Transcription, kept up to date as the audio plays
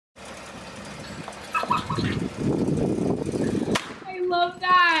I love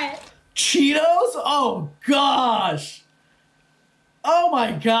that. Cheetos? Oh gosh. Oh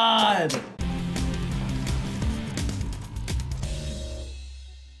my god.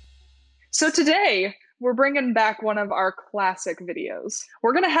 So today, we're bringing back one of our classic videos.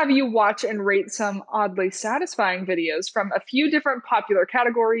 We're gonna have you watch and rate some oddly satisfying videos from a few different popular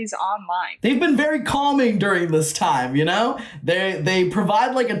categories online. They've been very calming during this time, you know? They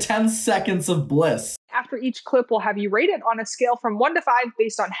provide like a 10 seconds of bliss. After each clip, we'll have you rate it on a scale from 1 to 5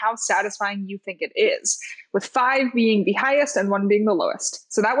 based on how satisfying you think it is, with 5 being the highest and 1 being the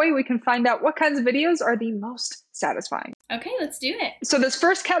lowest. So that way we can find out what kinds of videos are the most satisfying. Okay, let's do it. So this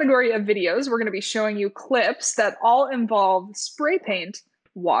first category of videos, we're going to be showing you clips that all involve spray paint,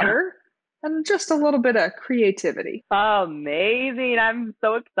 water, and just a little bit of creativity. Amazing. I'm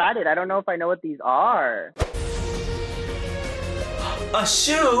so excited. I don't know if I know what these are. A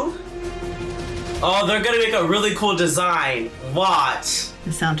shoe? Oh, they're gonna make a really cool design. Watch. The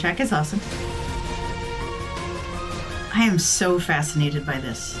soundtrack is awesome. I am so fascinated by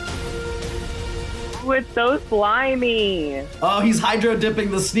this. Oh, it's so slimy. Oh, he's hydro dipping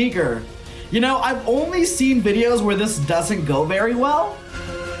the sneaker. You know, I've only seen videos where this doesn't go very well.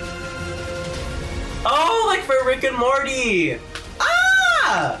 Oh, like for Rick and Morty.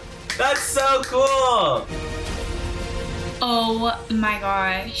 Ah! That's so cool. Oh my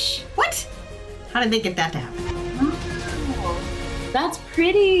gosh. What? How did they get that to happen? Oh, that's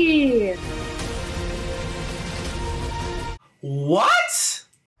pretty. What?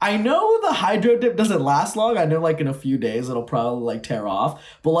 I know the hydro dip doesn't last long. I know like in a few days it'll probably like tear off.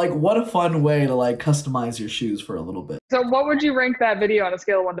 But like what a fun way to like customize your shoes for a little bit. So what would you rank that video on a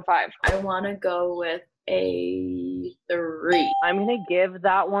scale of 1 to 5? I want to go with a 3. I'm going to give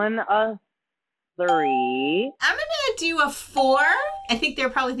that one a 3. I'm gonna do a 4. I think there are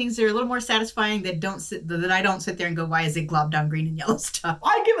probably things that are a little more satisfying that I don't sit there and go, why is it globbed on green and yellow stuff?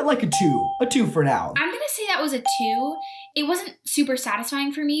 I give it like a 2. A 2 for now. I'm gonna say that was a 2. It wasn't super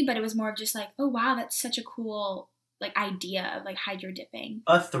satisfying for me, but it was more of just like, oh wow, that's such a cool like idea of like hydro dipping.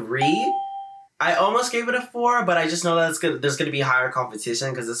 A 3? I almost gave it a 4, but I just know that there's gonna be higher competition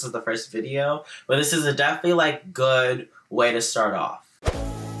because this is the first video. But this is a definitely like good way to start off.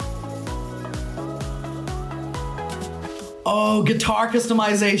 Oh, guitar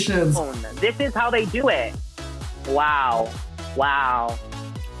customizations. This is how they do it. Wow. Wow.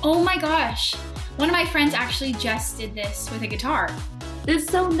 Oh my gosh. One of my friends actually just did this with a guitar. This is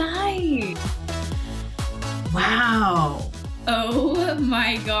so nice. Wow. Oh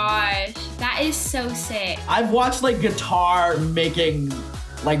my gosh. That is so sick. I've watched like guitar making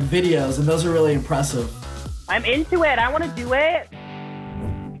like videos and those are really impressive. I'm into it. I want to do it.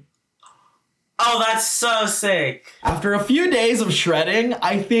 Oh, that's so sick. After a few days of shredding,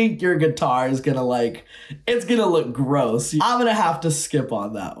 I think your guitar is gonna like, it's gonna look gross. I'm gonna have to skip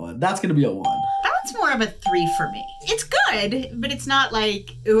on that one. That's gonna be a 1. That one's more of a 3 for me. It's good, but it's not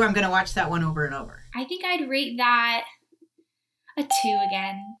like, ooh, I'm gonna watch that one over and over. I think I'd rate that a 2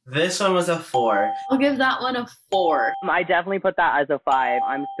 again. This one was a 4. I'll give that one a 4. I definitely put that as a 5.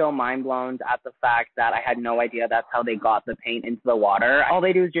 I'm still mind blown at the fact that I had no idea that's how they got the paint into the water. All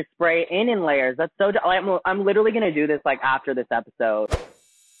they do is just spray in layers. That's so, I'm literally gonna do this like after this episode.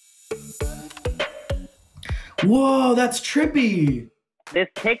 Whoa, that's trippy. This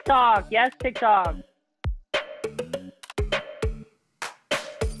TikTok, yes, TikTok.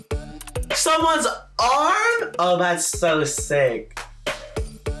 Someone's arm? Oh, that's so sick.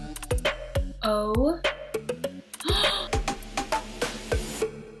 Oh.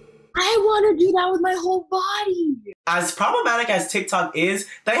 I want to do that with my whole body. As problematic as TikTok is,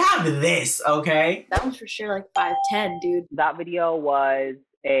 they have this, okay? That one's for sure like 5'10", dude. That video was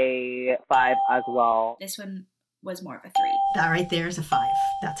a 5 as well. This one was more of a 3. That right there is a 5.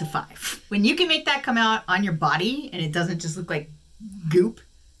 That's a 5. When you can make that come out on your body and it doesn't just look like goop,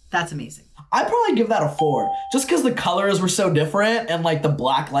 that's amazing. I'd probably give that a 4, just because the colors were so different and like the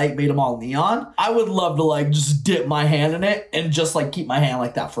black light made them all neon. I would love to like just dip my hand in it and just like keep my hand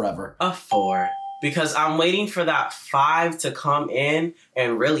like that forever. A 4. Because I'm waiting for that 5 to come in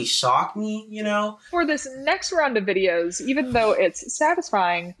and really shock me, you know? For this next round of videos, even though it's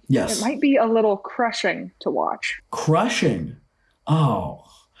satisfying, yes, it might be a little crushing to watch. Crushing? Oh,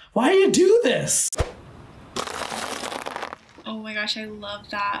 why do you do this? Oh my gosh, I love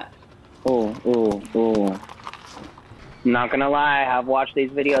that. Oh, oh, oh. I'm not gonna lie, I've watched these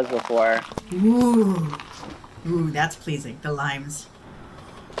videos before. Ooh. Ooh, that's pleasing. The limes.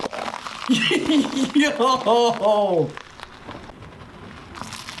 Yo!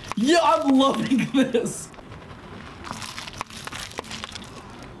 Yeah, I'm loving this.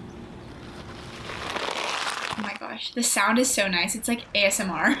 gosh. The sound is so nice. It's like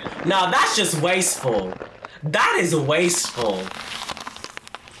ASMR. No, that's just wasteful. That is wasteful.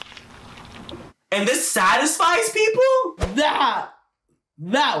 And this satisfies people? That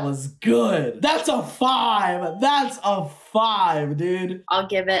was good. That's a 5. That's a 5, dude. I'll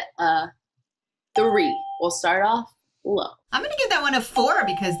give it a 3. We'll start off low. I'm gonna give that one a 4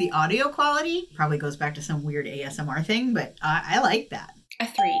 because the audio quality probably goes back to some weird ASMR thing, but I like that. A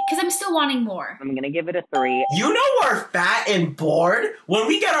 3, because I'm still wanting more. I'm gonna give it a 3. You know we're fat and bored when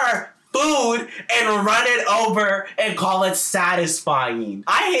we get our food and run it over and call it satisfying.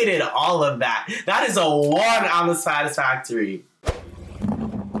 I hated all of that. That is a 1 on the satisfactory.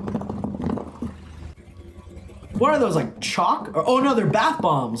 What are those, like chalk? Oh no, they're bath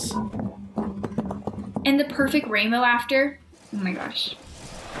bombs. And the perfect rainbow after. Oh my gosh.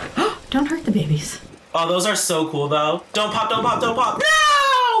 Don't hurt the babies. Oh, those are so cool though. Don't pop, don't pop, don't pop.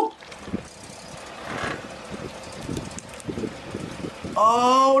 No!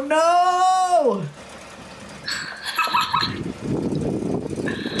 Oh no!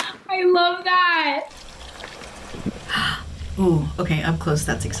 I love that. Ooh, okay, up close,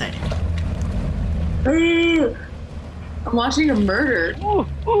 that's exciting. I'm watching a murder. Ooh,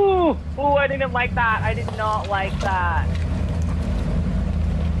 ooh, ooh, I didn't like that. I did not like that.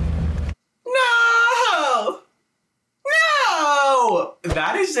 No! No!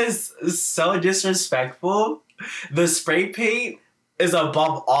 That is just so disrespectful. The spray paint is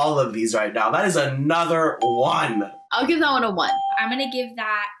above all of these right now. That is another 1. I'll give that one a 1. I'm going to give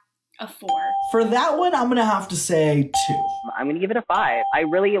that a 4. For that one, I'm gonna have to say 2. I'm gonna give it a 5. I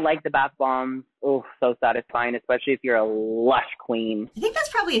really like the bath bombs. Oh, so satisfying, especially if you're a lush queen. I think that's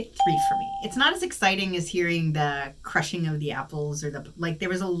probably a 3 for me. It's not as exciting as hearing the crushing of the apples or the, like, there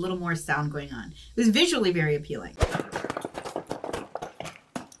was a little more sound going on. It was visually very appealing.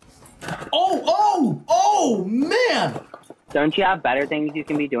 Oh, man! Don't you have better things you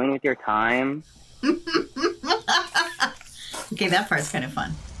can be doing with your time? Okay, that part's kind of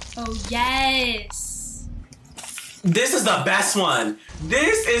fun. Oh, yes. This is the best one.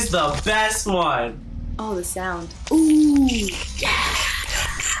 This is the best one. Oh, the sound. Ooh.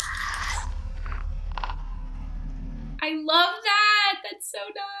 I love that. That's so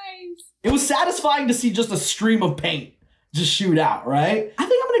nice. It was satisfying to see just a stream of paint just shoot out, right? I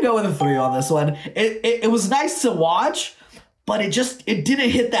think I'm gonna go with a 3 on this one. It was nice to watch, but it didn't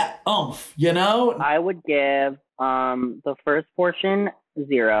hit that oomph, you know? I would give the first portion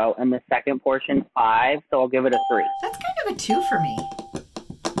 0 and the second portion 5, so I'll give it a 3. That's kind of a 2 for me.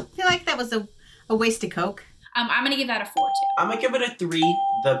 I feel like that was a waste of Coke. I'm going to give that a 4 too. I'm gonna give it a 3.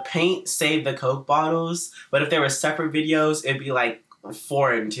 The paint saved the Coke bottles, but if they were separate videos, it'd be like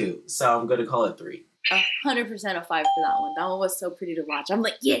 4 and 2. So I'm gonna call it 3. 100% a 5 for that one. That one was so pretty to watch. I'm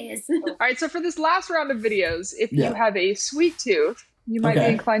like, yes. All right, so for this last round of videos, if Yeah. you have a sweet tooth, you might Okay.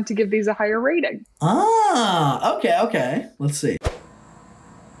 be inclined to give these a higher rating. Ah, okay. Let's see.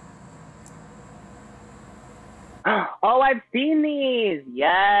 Oh, I've seen these!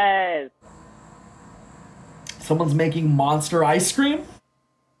 Yes! Someone's making monster ice cream?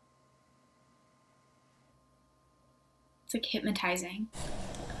 It's like hypnotizing.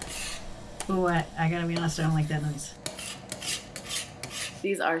 Ooh, I gotta be honest, I don't like that noise.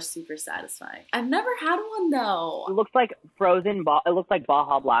 These are super satisfying. I've never had one though. It looks like it looks like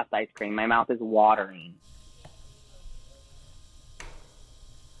Baja Blast ice cream. My mouth is watering.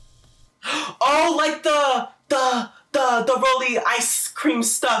 Oh, like the roly ice cream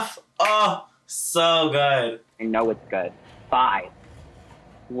stuff. Oh, so good. I know it's good. 5.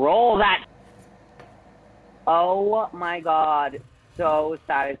 Roll that. Oh my god. So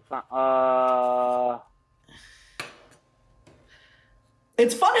satisfying.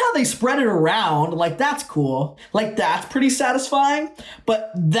 It's fun how they spread it around. Like, that's cool. Like, that's pretty satisfying.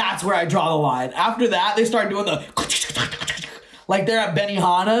 But that's where I draw the line. After that, they start doing the... like they're at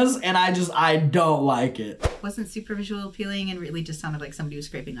Benihana's, and I don't like it. Wasn't super visual appealing and really just sounded like somebody was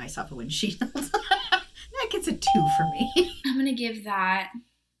scraping ice off a windshield. That gets a 2 for me. I'm going to give that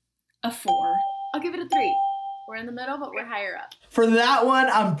a 4. I'll give it a 3. We're in the middle, but we're higher up. For that one,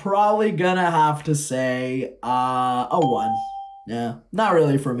 I'm probably gonna have to say a 1. Yeah, not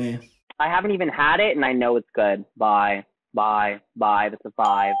really for me. I haven't even had it, and I know it's good. Bye. That's a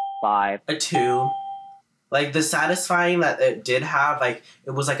 5. 5. A 2. Like, the satisfying that it did have, like,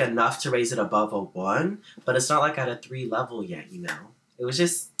 it was, like, enough to raise it above a 1, but it's not, like, at a 3 level yet, you know? It was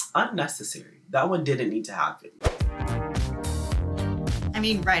just unnecessary. That one didn't need to happen. I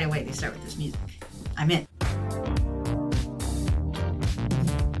mean, right away they start with this music. I'm in.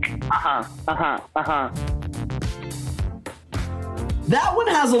 That one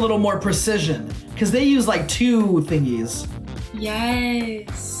has a little more precision because they use like 2 thingies.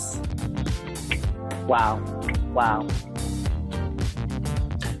 Yes. Wow. Wow.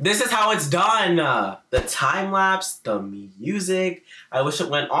 This is how it's done. The time lapse, the music. I wish it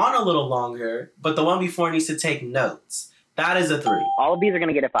went on a little longer, but the one before needs to take notes. That is a 3. All of these are going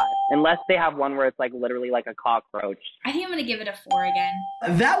to get a 5. Unless they have one where it's like literally like a cockroach. I think I'm going to give it a 4 again.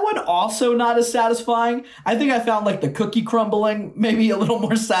 That one also not as satisfying. I think I found like the cookie crumbling maybe a little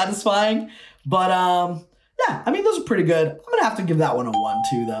more satisfying. But yeah, I mean, those are pretty good. I'm going to have to give that one a 1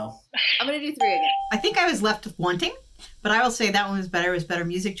 too, though. I'm going to do 3 again. I think I was left wanting, but I will say that one was better. It was better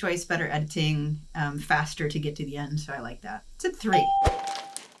music choice, better editing, faster to get to the end. So I like that. It's a 3.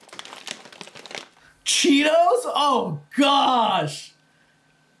 Cheetos? Oh, gosh.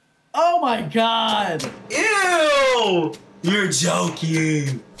 Oh, my God. Ew! You're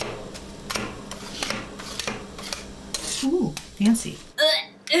joking. Ooh, fancy.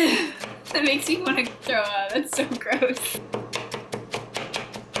 That makes me want to throw up. That's so gross.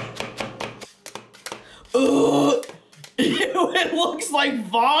 Ugh. Ew, it looks like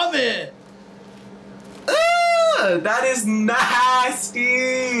vomit. Ugh, that is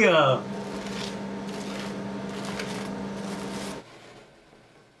nasty.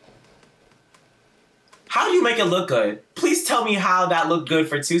 How do you make it look good? Please tell me how that looked good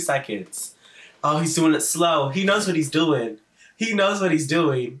for 2 seconds. Oh, he's doing it slow. He knows what he's doing. He knows what he's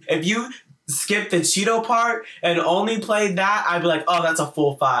doing. If you skip the Cheeto part and only played that, I'd be like, oh, that's a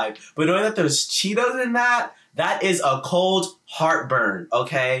full 5. But knowing that there's Cheetos in that, that is a cold heartburn,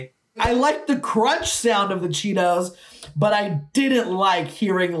 okay? I like the crunch sound of the Cheetos, but I didn't like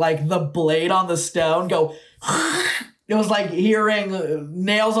hearing like the blade on the stone go. It was like hearing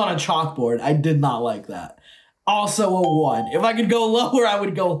nails on a chalkboard. I did not like that. Also a 1. If I could go lower, I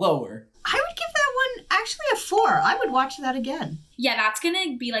would go lower. I would give that one actually a 4. I would watch that again. Yeah, that's going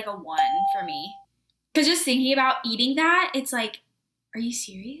to be like a 1 for me. Because just thinking about eating that, it's like, are you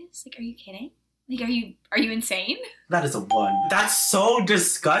serious? Like, are you kidding? Like, are you insane? That is a 1. That's so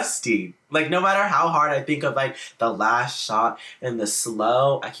disgusting. Like, no matter how hard I think of, like, the last shot and the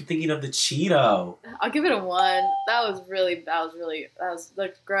slow, I keep thinking of the Cheeto. I'll give it a 1. That was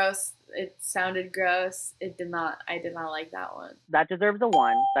looked gross. It sounded gross. I did not like that one. That deserves a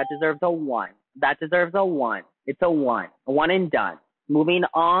 1. That deserves a 1. That deserves a 1. It's a 1. A 1 and done. Moving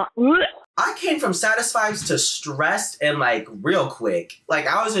on. I came from satisfied to stressed and like real quick. Like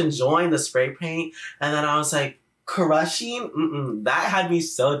I was enjoying the spray paint and then I was like crushing. That had me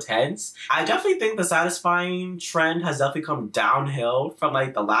so tense. I definitely think the satisfying trend has definitely come downhill from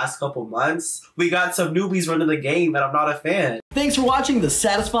like the last couple months. We got some newbies running the game and I'm not a fan. Thanks for watching the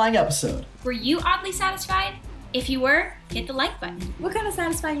satisfying episode. Were you oddly satisfied? If you were, hit the like button. What kind of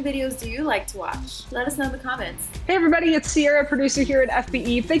satisfying videos do you like to watch? Let us know in the comments. Hey everybody, it's Sierra, producer here at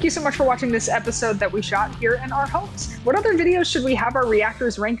FBE. Thank you so much for watching this episode that we shot here in our homes. What other videos should we have our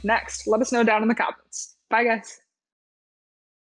reactors rank next? Let us know down in the comments. Bye guys.